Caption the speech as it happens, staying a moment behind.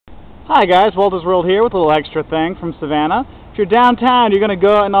Hi guys, Walter's World here with a little extra thing from Savannah. If you're downtown, you're going to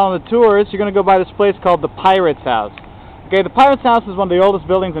go on all the tours, you're going to go by this place called the Pirate's House. Okay, the Pirate's House is one of the oldest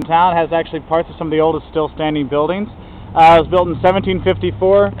buildings in town. It has actually parts of some of the oldest still standing buildings. It was built in 1754.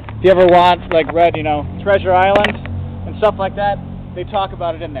 If you ever read, Treasure Island and stuff like that, they talk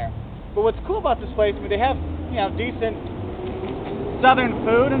about it in there. But what's cool about this place, I mean, they have, decent southern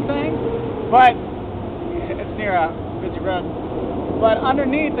food and things, but it's near a busy road. But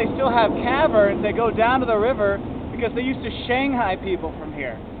underneath, they still have caverns. They go down to the river because they used to Shanghai people from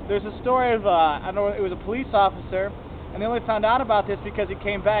here. There's a story of, it was a police officer, and they only found out about this because he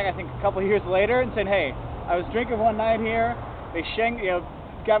came back, I think, a couple of years later and said, hey, I was drinking one night here. They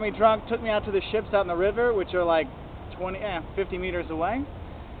got me drunk, took me out to the ships out in the river, which are like 50 meters away.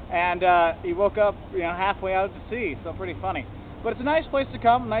 And he woke up, halfway out to sea, so pretty funny. But it's a nice place to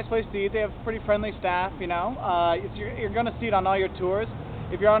come, a nice place to eat. They have pretty friendly staff, you're going to see it on all your tours.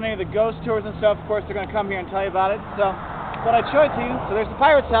 If you're on any of the ghost tours and stuff, of course, they're going to come here and tell you about it. So, thought I'd show it to you. So there's the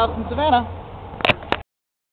Pirate's House in Savannah.